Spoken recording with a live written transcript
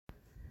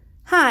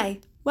Hi,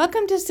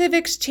 welcome to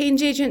Civic's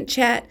Change Agent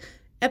Chat,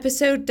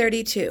 episode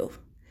 32.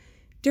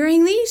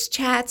 During these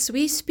chats,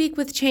 we speak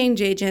with change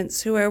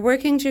agents who are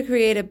working to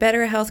create a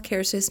better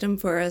healthcare system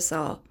for us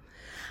all.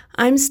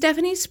 I'm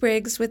Stephanie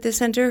Spriggs with the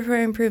Center for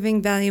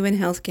Improving Value in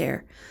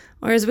Healthcare,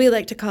 or as we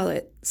like to call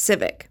it,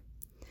 Civic.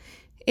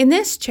 In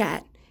this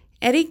chat,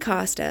 Eddie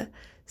Costa,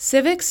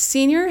 Civic's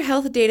Senior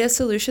Health Data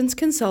Solutions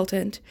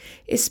Consultant,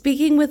 is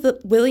speaking with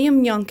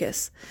William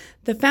Younkus,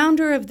 the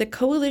founder of the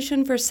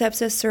Coalition for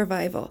Sepsis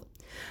Survival,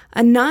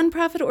 a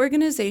nonprofit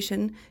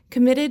organization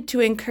committed to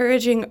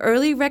encouraging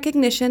early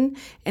recognition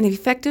and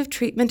effective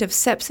treatment of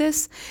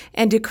sepsis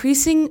and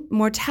decreasing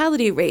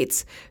mortality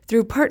rates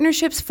through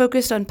partnerships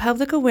focused on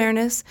public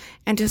awareness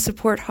and to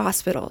support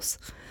hospitals.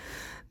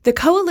 The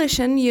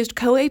coalition used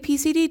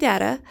co-APCD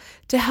data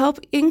to help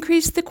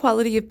increase the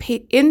quality of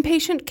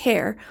inpatient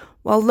care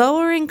while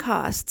lowering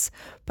costs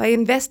by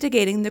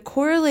investigating the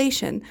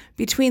correlation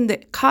between the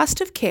cost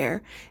of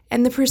care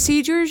and the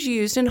procedures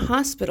used in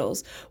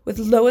hospitals with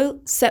low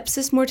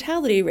sepsis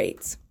mortality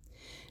rates.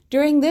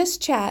 During this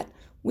chat,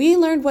 we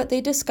learned what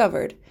they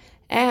discovered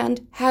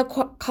and how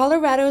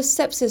Colorado's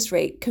sepsis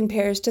rate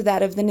compares to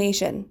that of the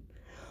nation.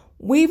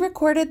 We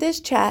recorded this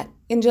chat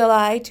in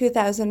July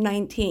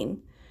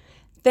 2019.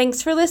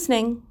 Thanks for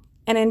listening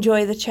and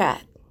enjoy the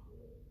chat.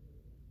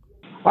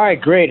 All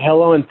right, great.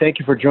 Hello, and thank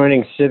you for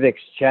joining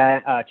Civic's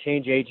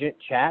Change Agent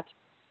Chat.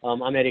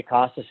 I'm Eddie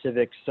Costa,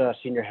 Civic's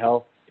Senior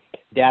Health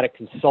Data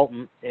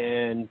Consultant,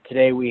 and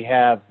today we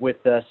have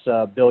with us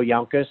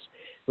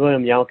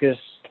William Younkus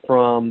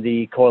from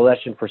the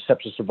Coalition for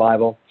Sepsis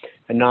Survival,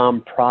 a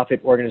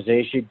nonprofit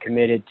organization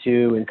committed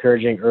to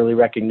encouraging early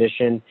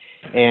recognition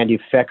and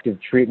effective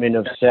treatment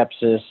of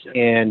sepsis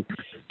and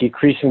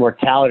decreasing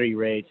mortality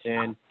rates.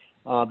 And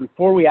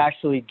before we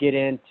actually get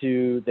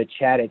into the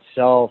chat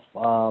itself,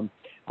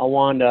 I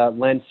want to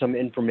lend some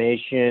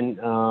information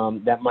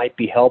that might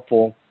be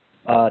helpful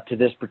to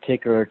this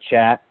particular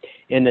chat,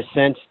 in the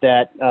sense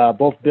that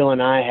both Bill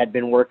and I had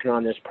been working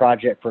on this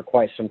project for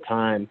quite some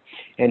time,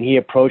 and he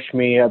approached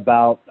me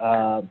about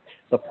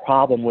the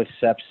problem with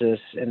sepsis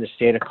in the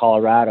state of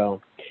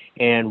Colorado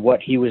and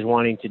what he was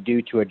wanting to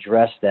do to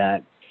address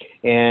that.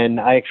 And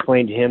I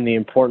explained to him the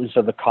importance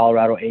of the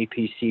Colorado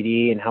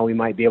APCD and how we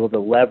might be able to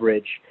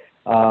leverage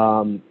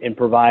in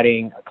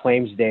providing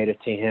claims data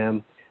to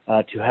him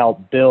to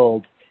help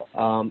build,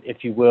 if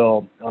you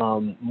will,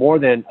 more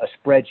than a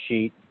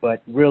spreadsheet,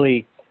 but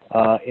really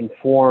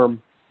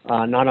inform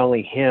not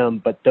only him,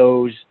 but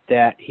those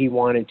that he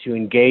wanted to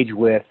engage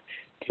with,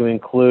 to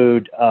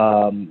include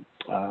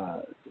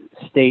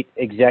state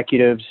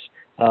executives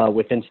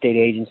within state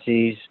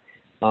agencies,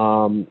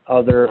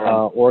 other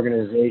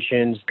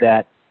organizations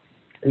that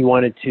he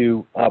wanted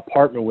to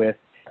partner with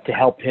to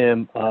help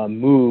him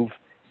move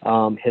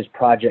his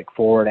project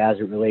forward as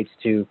it relates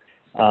to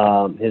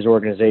his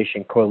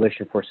organization,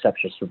 Coalition for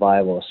Sepsis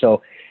Survival.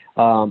 So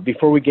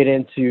before we get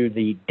into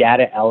the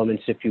data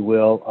elements, if you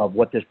will, of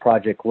what this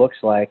project looks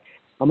like,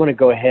 I'm going to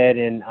go ahead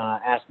and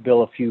ask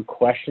Bill a few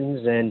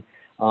questions, and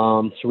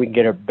so we can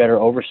get a better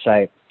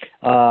oversight.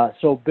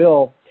 So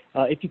Bill,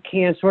 if you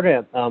can sort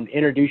of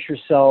introduce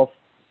yourself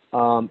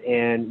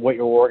and what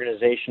your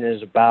organization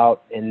is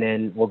about, and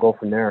then we'll go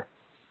from there.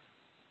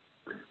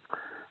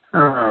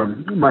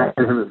 My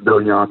name is Bill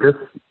Younkus,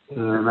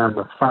 and I'm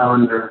the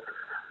founder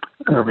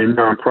of a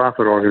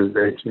nonprofit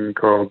organization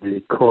called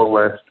the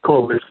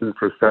Coalition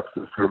for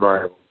Sepsis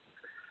Survival.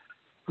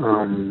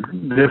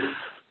 This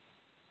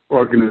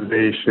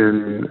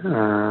organization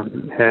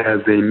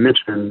has a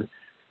mission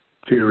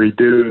to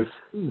reduce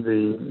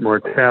the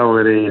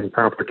mortality and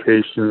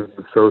complications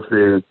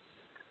associated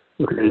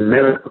with a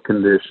medical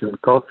condition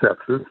called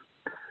sepsis,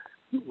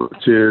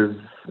 which is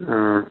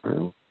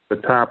the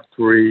top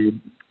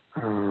three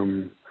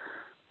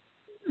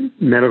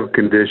medical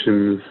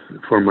conditions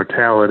for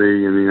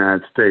mortality in the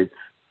United States.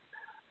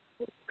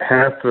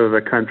 Half of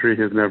the country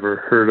has never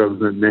heard of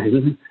the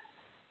name,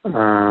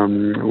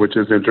 which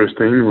is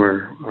interesting,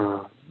 where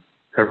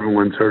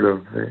everyone's heard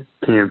of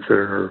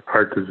cancer or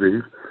heart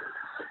disease.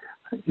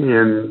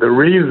 And the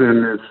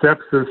reason is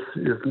sepsis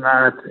is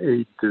not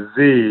a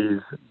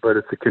disease, but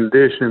it's a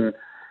condition,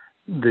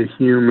 the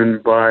human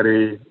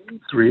body's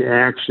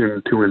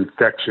reaction to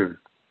infection.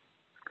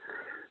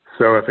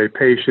 So if a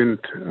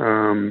patient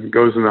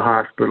goes in the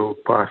hospital,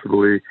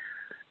 possibly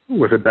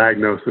with a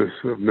diagnosis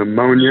of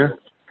pneumonia,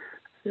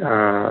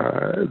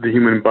 the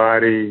human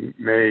body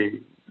may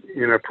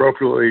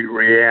inappropriately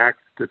react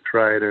to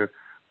try to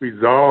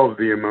resolve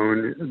the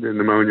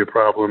pneumonia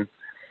problem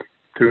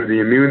through the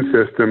immune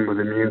system, where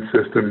the immune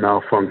system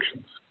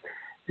malfunctions.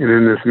 And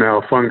in this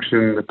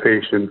malfunction, the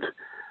patient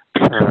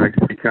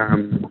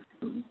becomes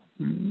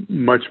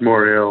much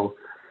more ill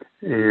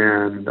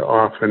and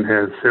often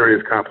has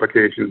serious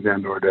complications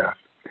and or death.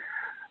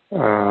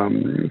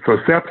 So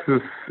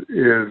sepsis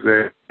is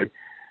a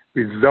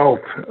result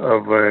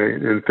of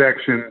an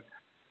infection,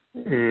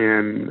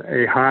 and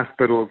a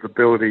hospital's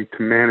ability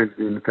to manage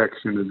the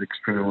infection is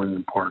extremely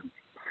important.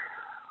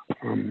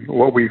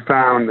 What we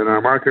found in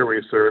our market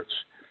research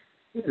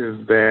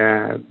is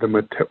that the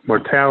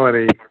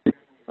mortality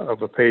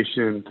of a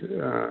patient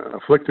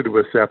afflicted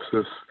with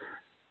sepsis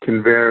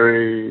can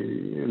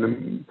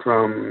vary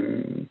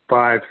from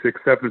 5,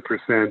 6,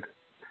 7%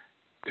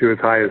 to as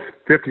high as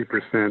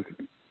 50%,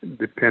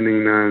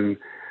 depending on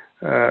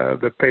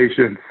the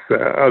patient's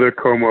other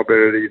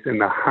comorbidities in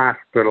the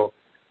hospital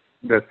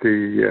that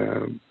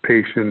the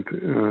patient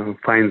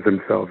finds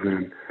themselves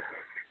in.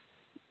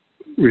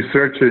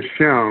 Research has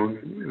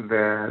shown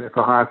that if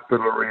a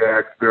hospital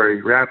reacts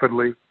very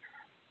rapidly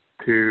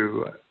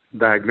to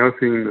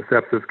diagnosing the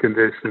sepsis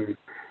condition,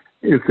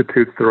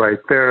 institutes the right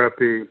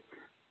therapy,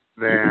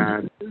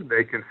 that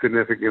they can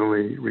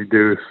significantly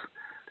reduce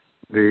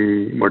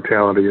the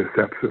mortality of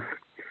sepsis.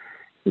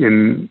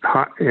 In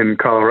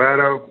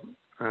Colorado,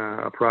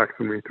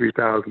 approximately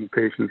 3,000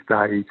 patients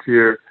die each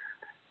year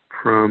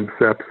from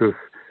sepsis,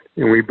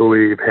 and we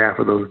believe half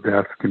of those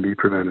deaths can be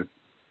prevented.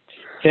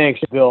 Thanks,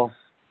 Bill.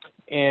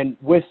 And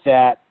with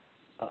that,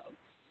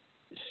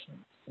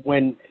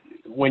 when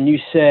you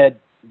said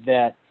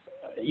that,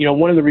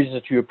 one of the reasons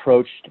that you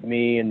approached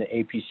me and the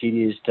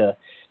APCD is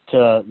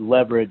to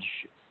leverage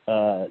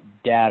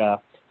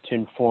data to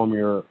inform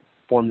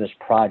this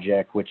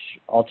project, which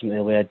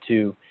ultimately led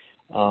to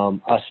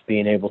us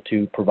being able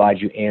to provide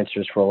you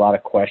answers for a lot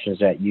of questions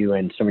that you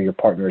and some of your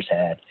partners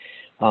had.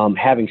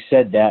 Having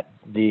said that,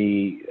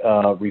 the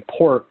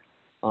report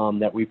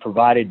that we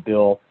provided,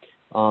 Bill,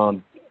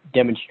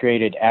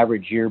 demonstrated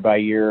average year by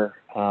year,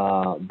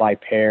 by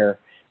pair,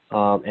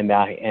 and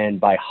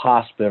by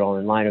hospital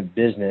and line of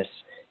business,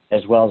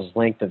 as well as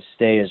length of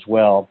stay as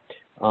well,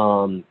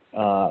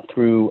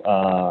 through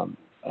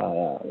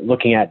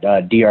looking at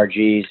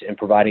DRGs and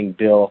providing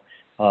Bill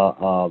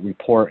a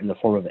report in the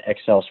form of an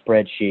Excel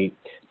spreadsheet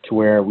to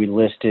where we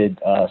listed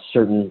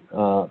certain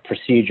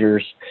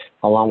procedures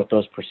along with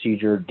those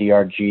procedure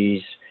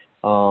DRGs,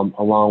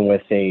 along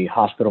with a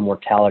hospital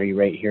mortality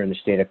rate here in the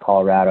state of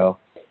Colorado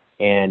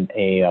and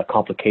a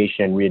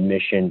complication and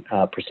readmission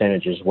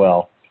percentage as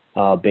well,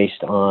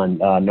 based on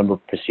number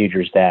of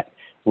procedures that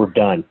were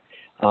done.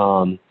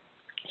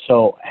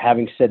 So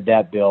having said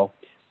that, Bill,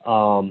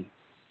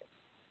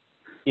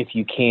 if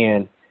you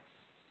can,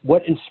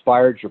 what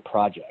inspired your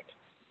project?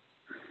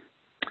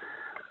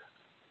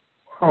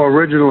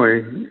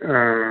 Originally,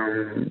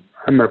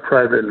 I'm a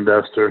private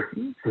investor,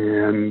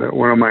 and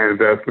one of my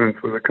investments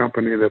was a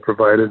company that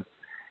provided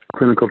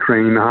clinical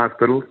training to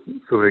hospitals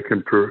so they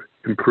can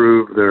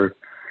improve their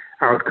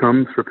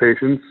outcomes for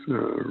patients,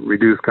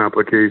 reduce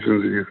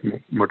complications,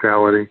 reduce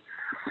mortality.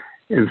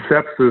 And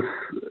sepsis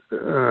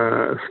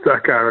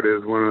stuck out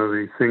as one of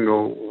the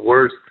single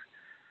worst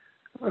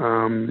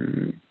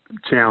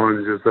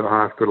challenges that a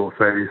hospital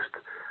faced.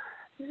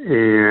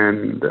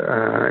 And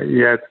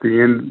yet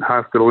the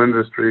hospital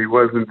industry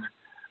wasn't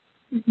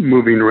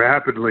moving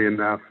rapidly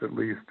enough, at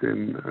least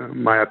in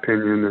my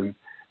opinion and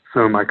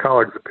some of my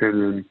colleagues'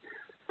 opinion,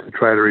 to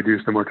try to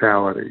reduce the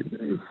mortality.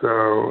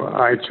 So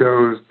I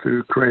chose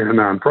to create a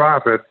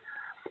nonprofit,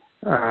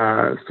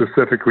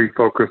 specifically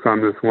focused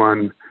on this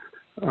one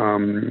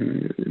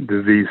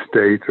disease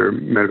state or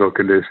medical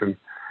condition,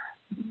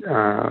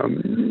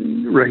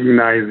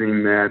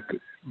 recognizing that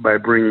by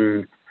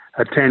bringing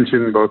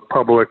attention, both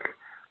public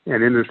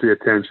and industry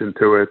attention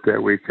to it,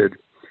 that we could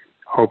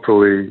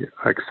hopefully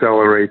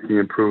accelerate the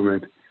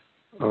improvement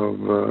of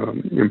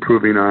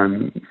improving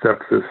on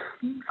sepsis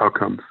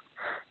outcomes.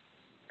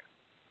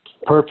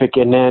 Perfect.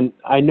 And then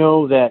I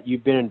know that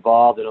you've been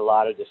involved in a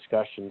lot of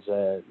discussions.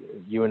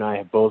 You and I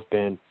have both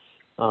been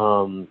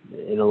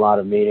in a lot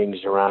of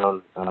meetings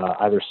around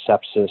either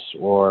sepsis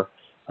or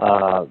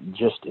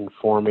just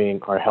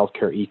informing our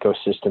healthcare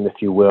ecosystem,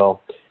 if you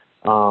will.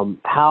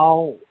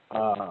 How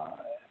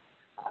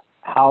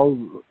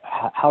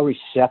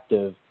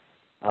receptive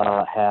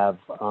have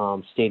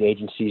state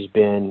agencies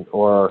been,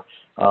 or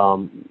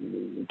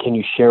can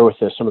you share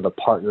with us some of the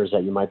partners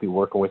that you might be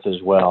working with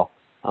as well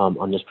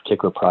on this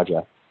particular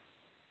project?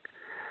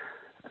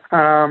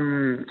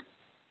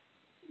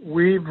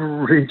 We've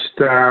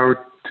reached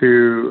out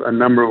to a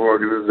number of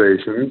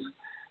organizations,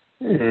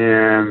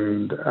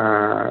 and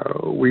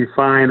we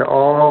find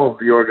all of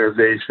the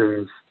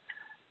organizations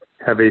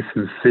have a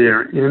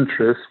sincere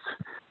interest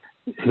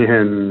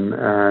in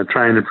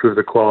trying to improve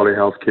the quality of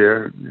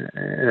healthcare.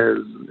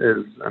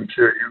 As I'm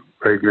sure you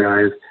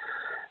recognize,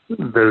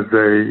 there's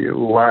a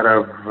lot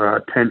of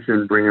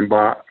attention being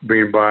brought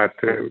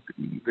to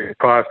the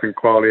cost and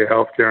quality of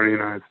healthcare in the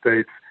United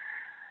States,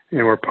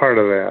 and we're part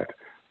of that.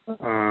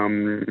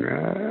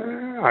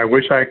 I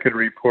wish I could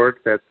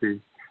report that the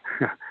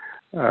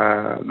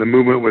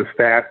movement was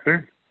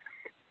faster,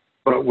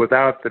 but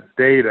without the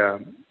data,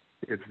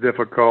 it's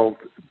difficult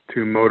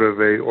to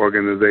motivate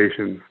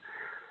organizations.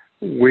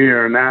 We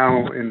are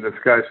now in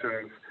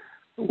discussions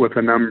with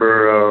a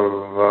number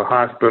of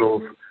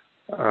hospitals,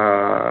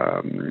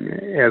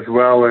 as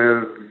well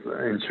as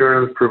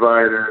insurance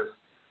providers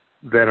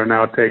that are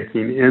now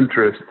taking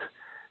interest,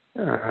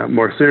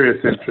 more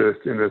serious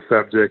interest in the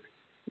subject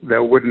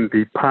that wouldn't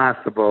be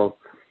possible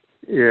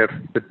if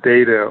the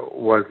data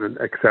wasn't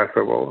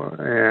accessible.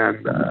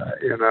 And,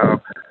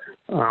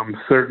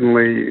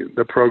 Certainly,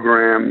 the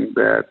program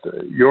that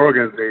your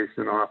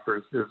organization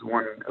offers is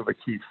one of a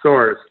key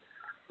source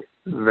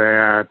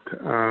that,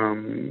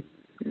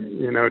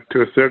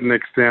 to a certain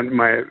extent,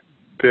 my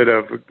bit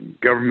of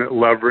government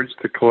leverage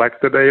to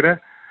collect the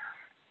data,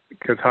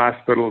 because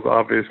hospitals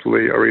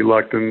obviously are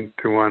reluctant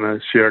to want to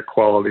share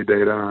quality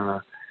data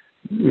on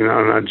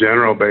a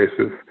general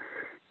basis.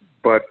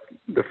 But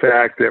the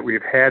fact that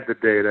we've had the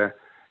data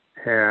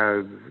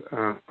has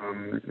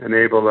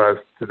enabled us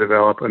to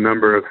develop a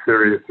number of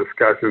serious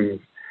discussions,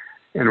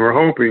 and we're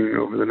hoping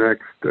over the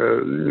next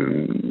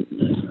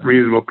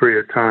reasonable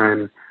period of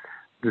time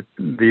that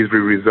these will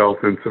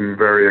result in some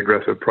very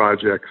aggressive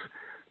projects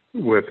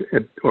with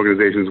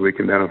organizations we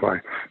can identify.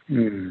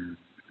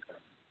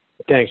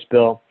 Thanks,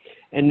 Bill.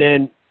 And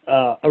then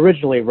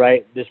originally,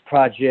 right, this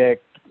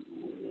project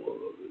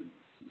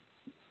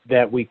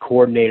that we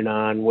coordinated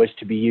on was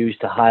to be used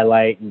to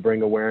highlight and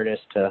bring awareness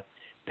to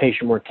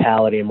patient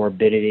mortality and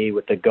morbidity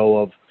with the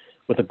goal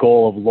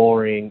of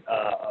lowering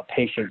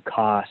patient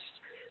costs.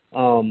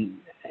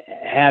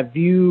 Have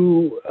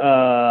you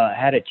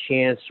had a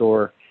chance,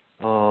 or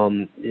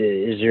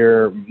is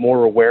there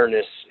more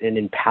awareness in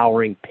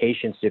empowering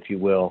patients, if you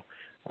will,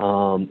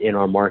 in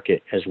our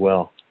market as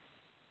well?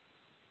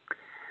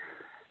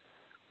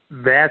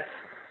 That's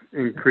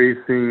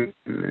increasing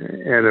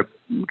at a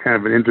kind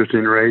of an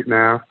interesting rate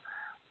now.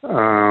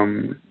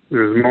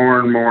 There's more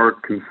and more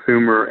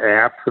consumer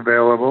apps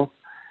available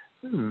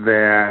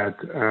that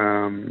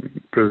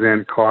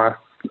present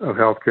costs of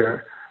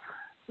healthcare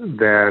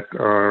that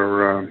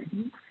are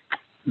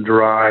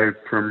derived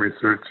from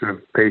research of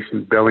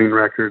patient billing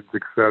records,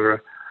 et cetera.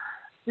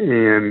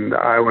 And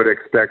I would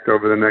expect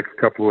over the next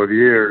couple of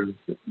years,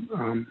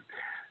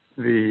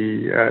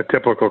 the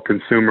typical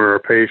consumer or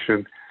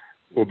patient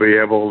will be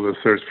able to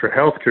search for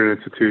healthcare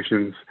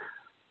institutions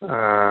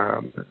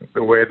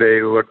the way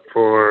they look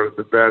for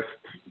the best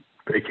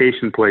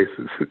vacation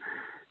places.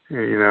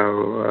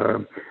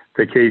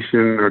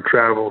 Vacation or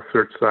travel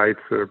search sites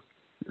are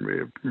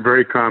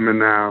very common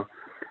now.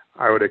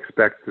 I would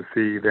expect to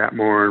see that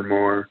more and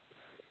more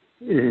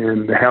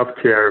in the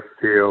healthcare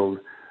field.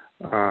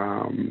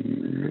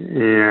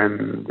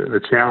 And the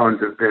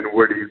challenge has been,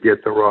 where do you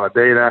get the raw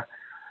data?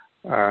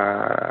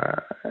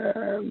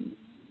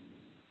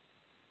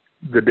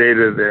 The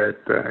data that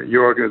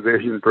your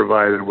organization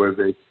provided was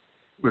a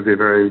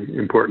very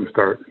important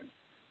start.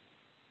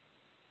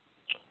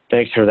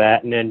 Thanks for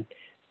that. And then,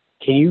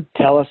 can you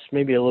tell us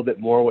maybe a little bit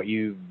more what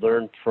you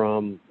learned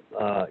from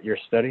your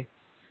study?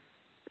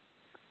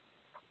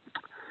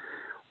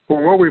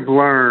 Well, what we've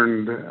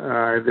learned,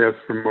 I guess,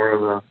 from more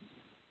of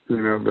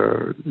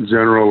the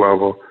general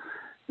level,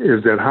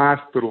 is that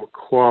hospital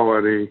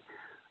quality,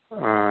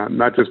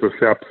 not just with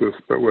sepsis,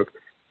 but with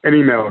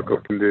any medical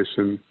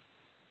condition,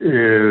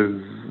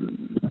 is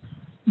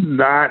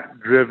not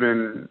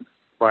driven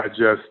by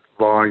just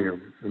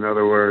volume. In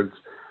other words,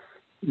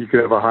 you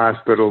could have a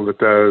hospital that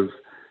does,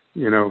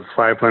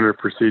 500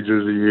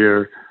 procedures a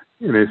year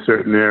in a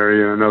certain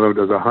area, and another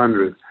does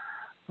 100.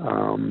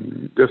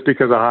 Just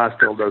because a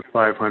hospital does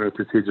 500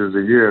 procedures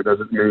a year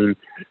doesn't mean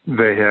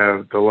they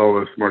have the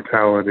lowest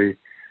mortality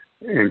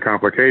and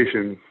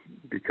complications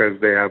because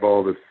they have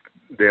all this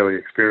daily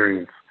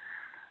experience.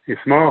 A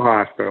small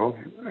hospital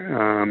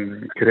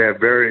could have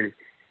very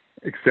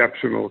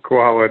exceptional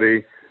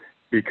quality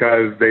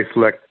because they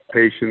select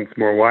patients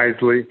more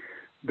wisely,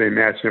 they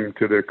match them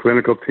to their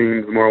clinical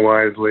teams more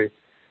wisely.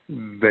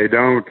 They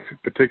don't,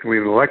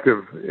 particularly in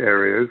elective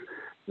areas,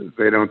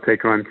 they don't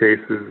take on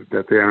cases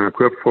that they aren't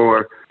equipped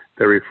for.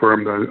 They refer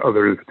them to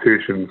other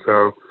institutions.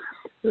 So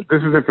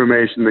this is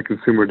information the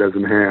consumer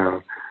doesn't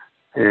have.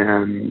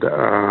 And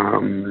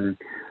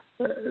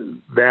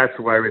that's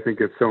why we think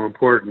it's so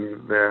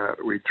important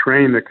that we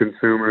train the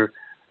consumer,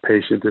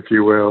 patient, if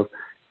you will,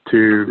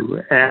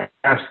 to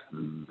ask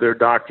their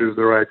doctors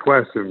the right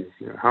questions.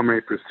 How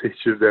many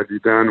procedures have you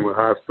done? What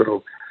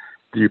hospital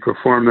do you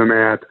perform them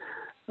at?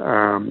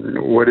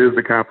 What is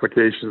the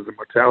complications and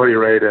mortality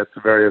rate at the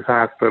various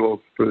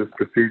hospitals for this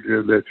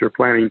procedure that you're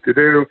planning to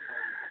do?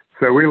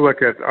 So we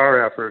look at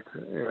our effort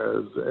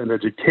as an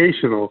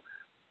educational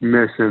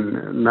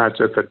mission, not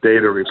just a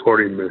data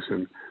reporting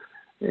mission.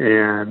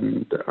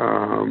 And,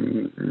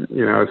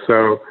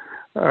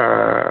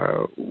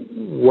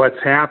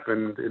 what's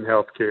happened in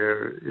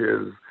healthcare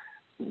is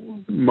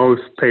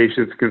most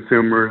patients,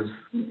 consumers,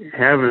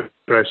 have an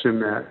impression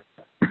that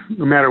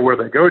no matter where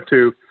they go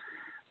to,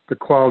 the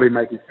quality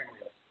might be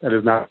similar. That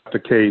is not the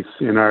case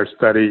in our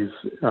studies.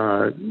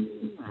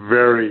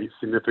 Very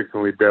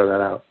significantly bear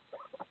that out.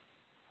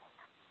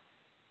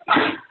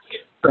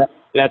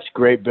 That's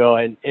great, Bill.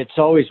 And it's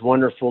always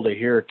wonderful to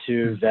hear,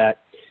 too,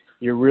 that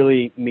you're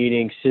really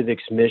meeting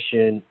Civic's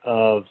mission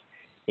of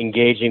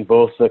engaging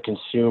both the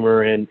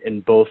consumer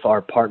and both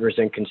our partners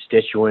and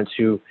constituents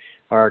who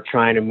are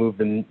trying to move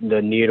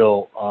the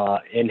needle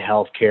in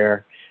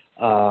healthcare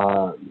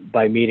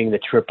by meeting the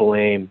triple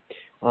aim.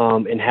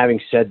 And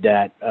having said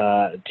that,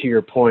 to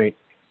your point,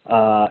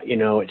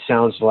 it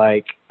sounds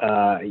like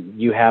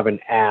you have an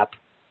app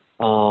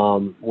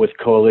with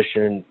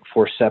Coalition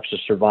for Sepsis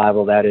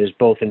Survival that is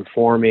both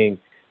informing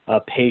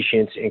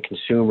patients and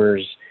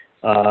consumers,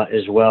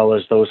 as well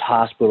as those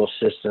hospital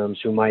systems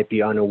who might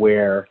be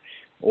unaware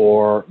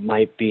or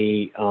might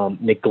be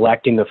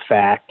neglecting the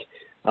fact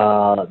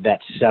that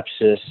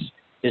sepsis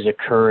is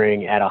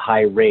occurring at a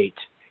high rate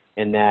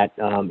and that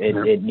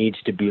it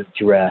needs to be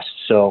addressed.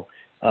 So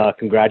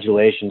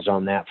congratulations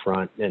on that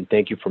front, and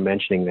thank you for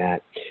mentioning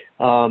that.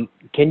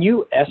 Can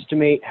you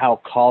estimate how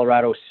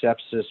Colorado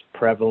sepsis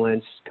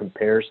prevalence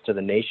compares to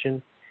the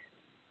nation?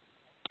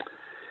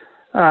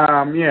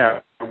 Yeah,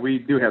 we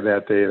do have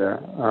that data.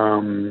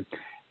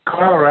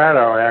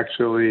 Colorado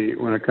actually,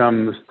 when it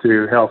comes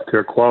to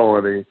healthcare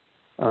quality,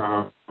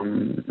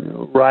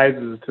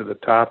 rises to the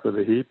top of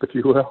the heap, if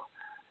you will.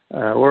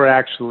 We're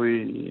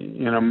actually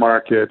in a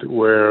market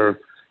where,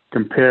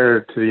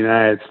 compared to the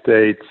United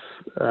States,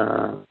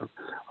 our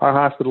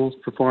hospitals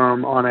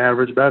perform on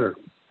average better.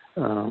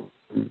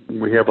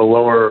 We have a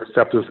lower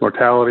sepsis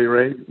mortality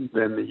rate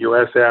than the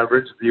U.S.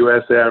 average. The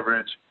U.S.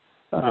 average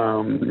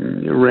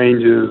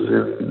ranges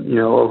in,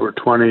 over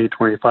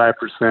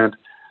 20-25%,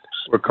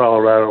 where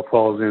Colorado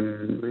falls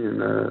in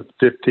the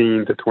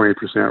 15 to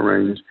 20%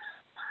 range.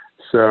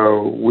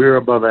 So we're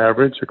above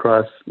average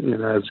across,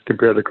 as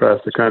compared across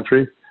the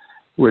country,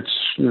 which,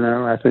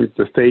 I think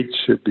the state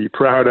should be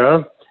proud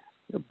of.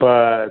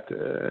 But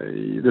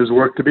there's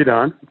work to be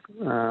done.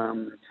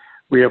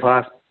 We have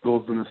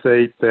hospitals in the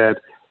state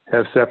that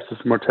have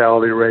sepsis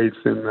mortality rates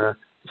in the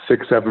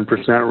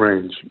 6-7%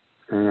 range.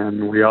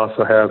 And we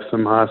also have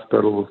some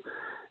hospitals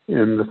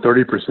in the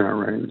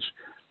 30% range.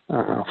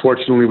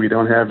 Fortunately, we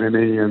don't have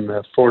any in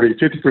the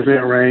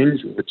 40-50%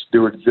 range, which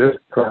do exist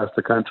across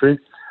the country.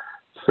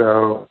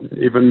 So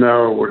even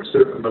though we're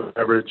sitting above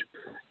average,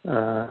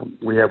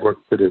 we have work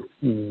to do.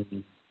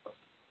 Mm-hmm.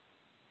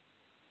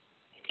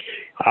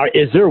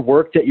 Is there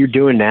work that you're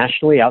doing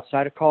nationally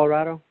outside of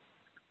Colorado?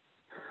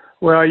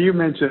 Well, you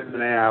mentioned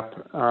an app.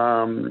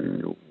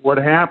 What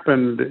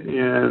happened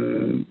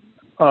in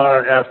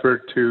our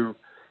effort to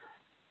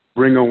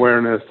bring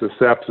awareness to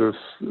sepsis,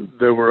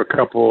 there were a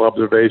couple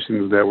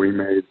observations that we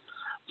made.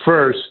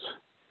 First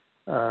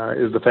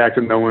is the fact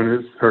that no one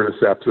has heard of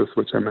sepsis,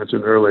 which I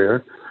mentioned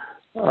earlier.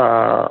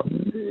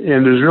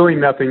 And there's really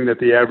nothing that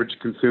the average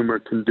consumer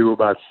can do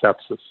about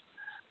sepsis.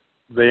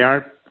 They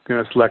aren't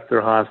going to select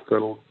their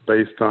hospital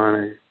based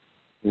on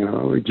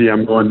gee,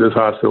 I'm going to this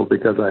hospital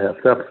because I have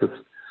sepsis.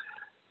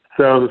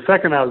 So the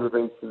second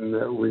observation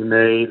that we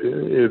made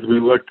is we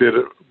looked at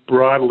it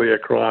broadly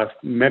across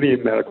many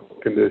medical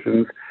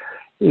conditions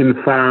and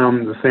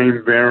found the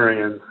same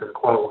variance in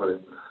quality,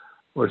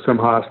 where some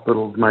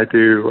hospitals might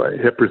do a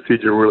hip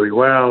procedure really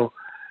well.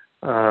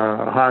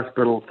 A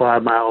hospital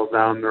 5 miles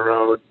down the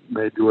road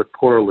may do it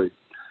poorly.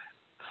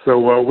 So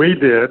what we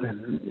did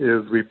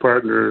is we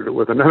partnered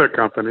with another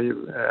company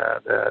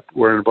that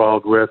we're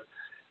involved with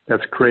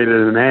that's created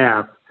an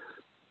app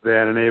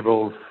that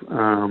enables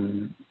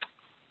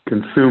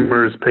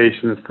consumers,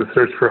 patients to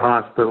search for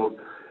hospitals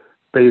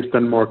based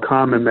on more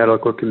common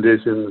medical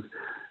conditions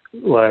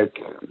like,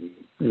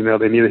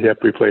 they need a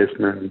hip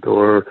replacement,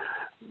 or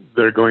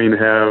they're going to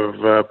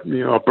have, a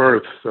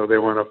birth, so they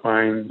want to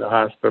find a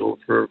hospital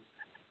for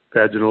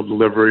vaginal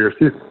delivery or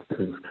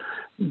C-sections.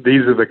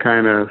 These are the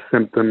kind of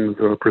symptoms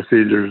or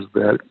procedures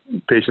that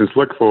patients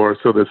look for.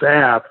 So this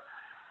app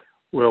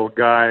will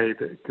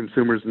guide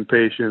consumers and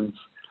patients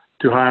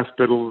to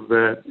hospitals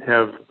that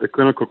have the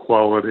clinical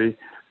quality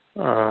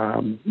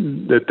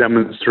that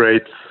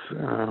demonstrates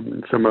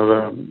some of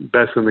the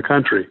best in the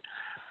country.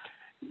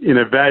 In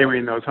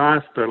evaluating those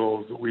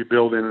hospitals, we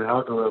build in an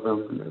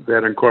algorithm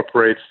that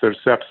incorporates their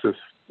sepsis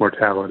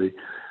mortality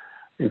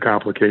and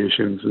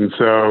complications. And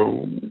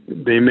so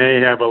they may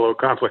have a low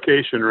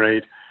complication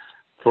rate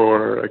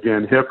for,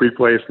 again, hip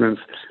replacements.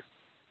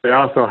 They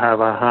also have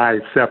a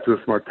high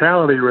sepsis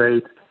mortality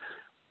rate.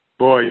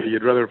 Boy,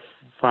 you'd rather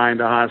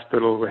find a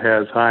hospital that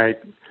has high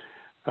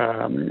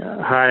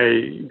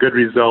good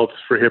results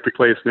for hip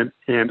replacement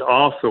and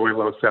also a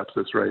low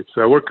sepsis rate.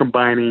 So we're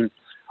combining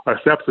our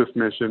sepsis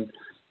mission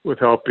with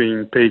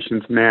helping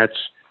patients match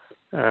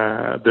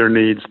their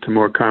needs to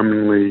more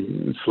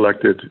commonly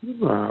selected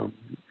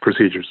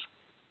procedures.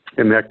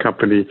 And that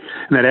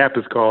app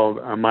is called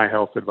My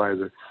Health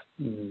Advisor.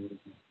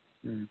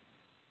 Mm-hmm.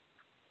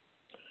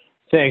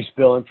 Thanks,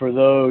 Bill. And for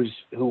those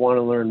who want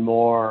to learn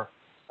more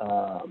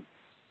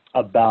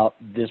about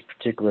this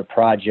particular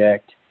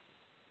project,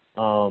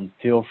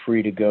 feel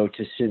free to go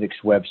to Civic's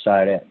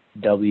website at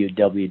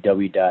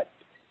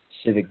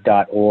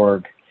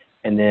www.civic.org,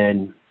 and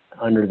then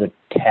under the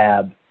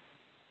tab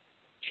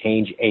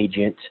Change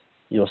Agent,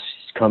 you'll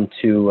come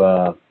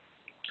to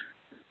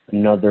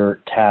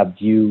another tab,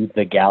 View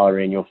the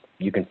Gallery, and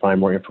you can find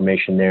more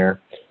information there.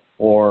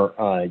 Or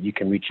you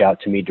can reach out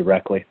to me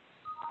directly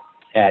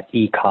at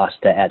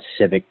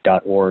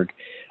ecosta@civic.org.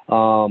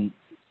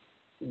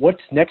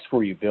 What's next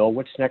for you, Bill?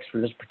 What's next for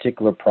this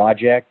particular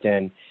project,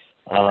 and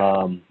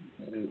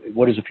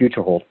what does the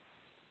future hold?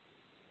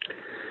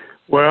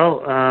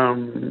 Well,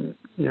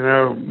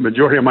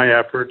 majority of my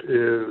effort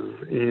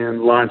is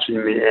in launching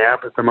the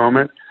app at the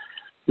moment.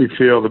 We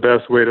feel the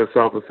best way to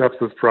solve the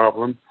sepsis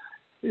problem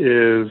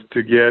is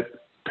to get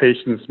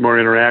patients more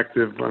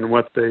interactive on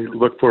what they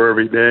look for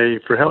every day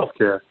for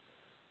healthcare.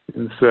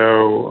 And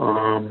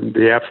so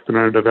the app's been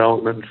under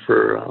development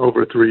for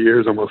over 3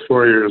 years, almost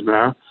 4 years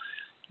now,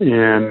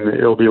 and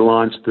it'll be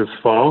launched this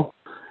fall.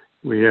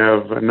 We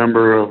have a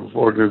number of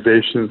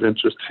organizations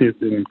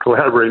interested in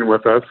collaborating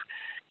with us,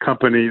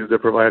 companies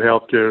that provide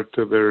healthcare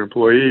to their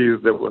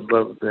employees that would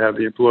love to have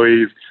the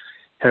employees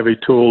have a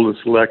tool to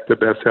select the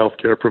best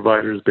healthcare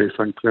providers based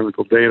on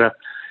clinical data.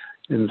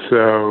 And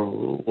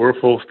so we're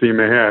full steam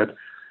ahead.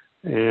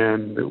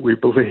 And we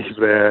believe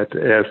that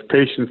as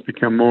patients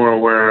become more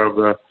aware of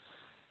the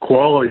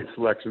quality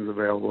selections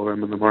available to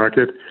them in the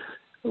market,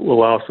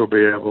 we'll also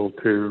be able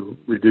to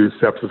reduce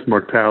sepsis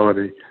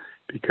mortality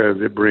because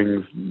it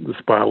brings the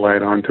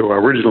spotlight onto our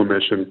original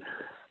mission,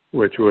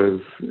 which was,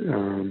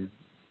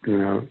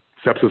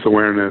 sepsis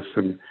awareness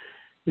and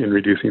in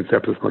reducing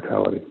sepsis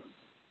mortality.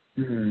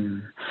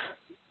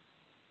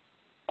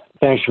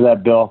 Thanks for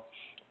that, Bill.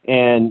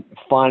 And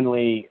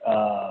finally,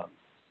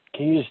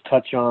 can you just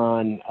touch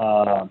on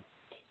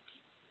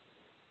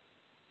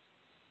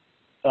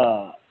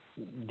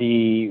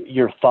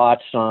your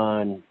thoughts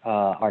on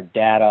our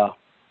data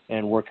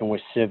and working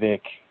with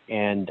Civic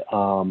and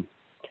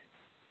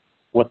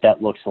what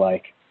that looks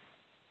like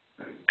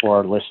for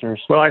our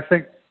listeners? Well, I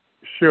think,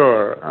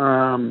 sure.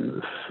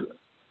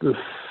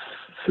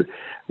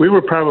 We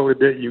were probably a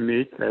bit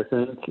unique, I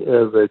think,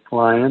 as a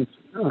client.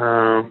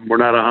 We're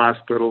not a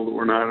hospital.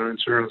 We're not an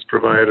insurance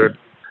provider.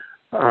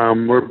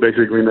 We're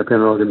basically an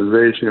independent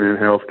organization in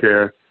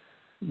healthcare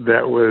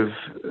that was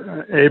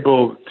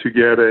able to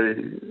get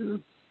a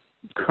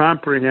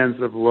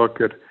comprehensive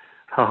look at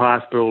how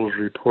hospitals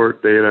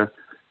report data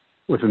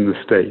within the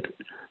state.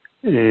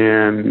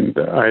 And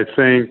I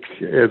think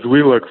as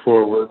we look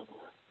forward,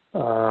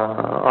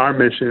 our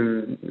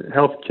mission,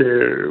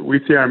 healthcare, we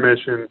see our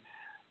mission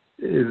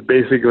is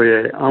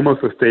basically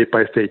almost a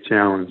state-by-state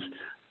challenge.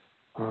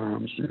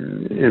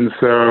 And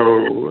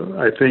so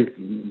I think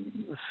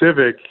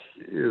Civic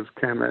is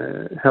kind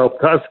of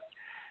helped us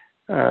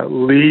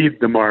lead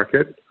the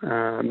market.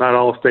 Not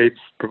all states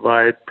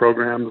provide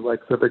programs like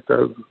Civic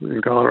does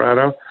in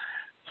Colorado.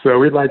 So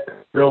we'd like to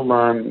build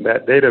on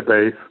that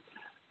database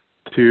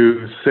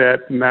to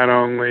set not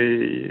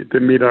only to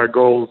meet our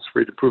goals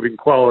for improving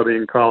quality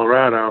in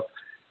Colorado,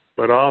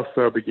 but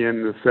also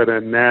begin to set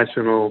a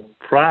national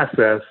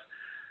process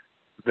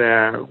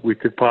that we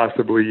could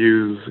possibly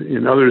use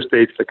in other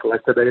states to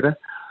collect the data.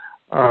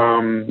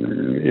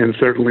 And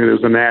certainly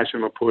there's a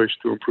national push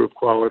to improve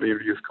quality and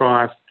reduce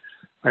cost.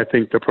 I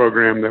think the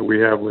program that we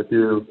have with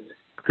you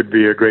could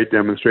be a great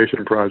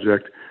demonstration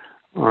project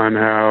on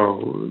how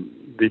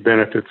the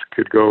benefits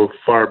could go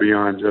far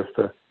beyond just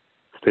the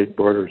state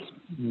borders.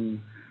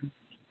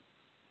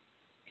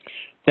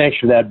 Thanks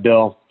for that,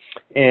 Bill.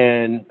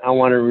 And I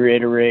want to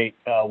reiterate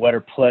what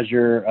a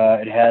pleasure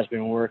it has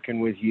been working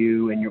with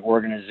you and your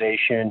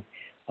organization.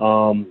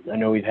 I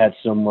know we've had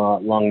some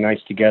long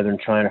nights together and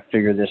trying to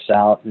figure this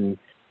out, and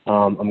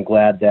I'm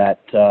glad that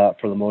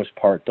for the most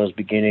part those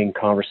beginning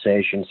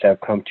conversations have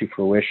come to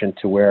fruition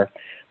to where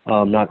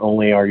not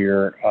only are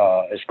your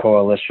as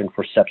Coalition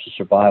for Sepsis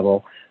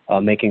Survival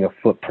making a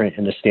footprint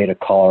in the state of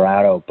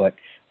Colorado, but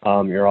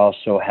you're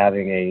also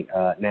having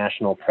a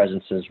national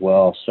presence as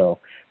well. So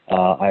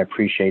I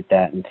appreciate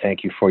that, and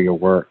thank you for your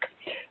work.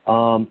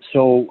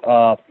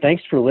 So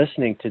thanks for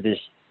listening to this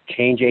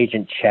Change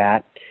Agent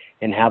Chat,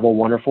 and have a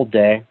wonderful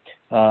day.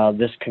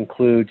 This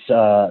concludes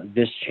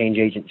this Change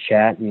Agent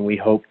Chat, and we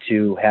hope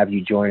to have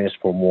you join us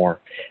for more.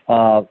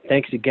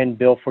 Thanks again,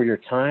 Bill, for your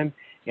time,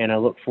 and I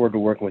look forward to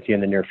working with you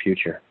in the near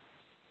future.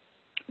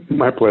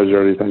 My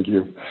pleasure, Eddie. Thank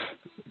you.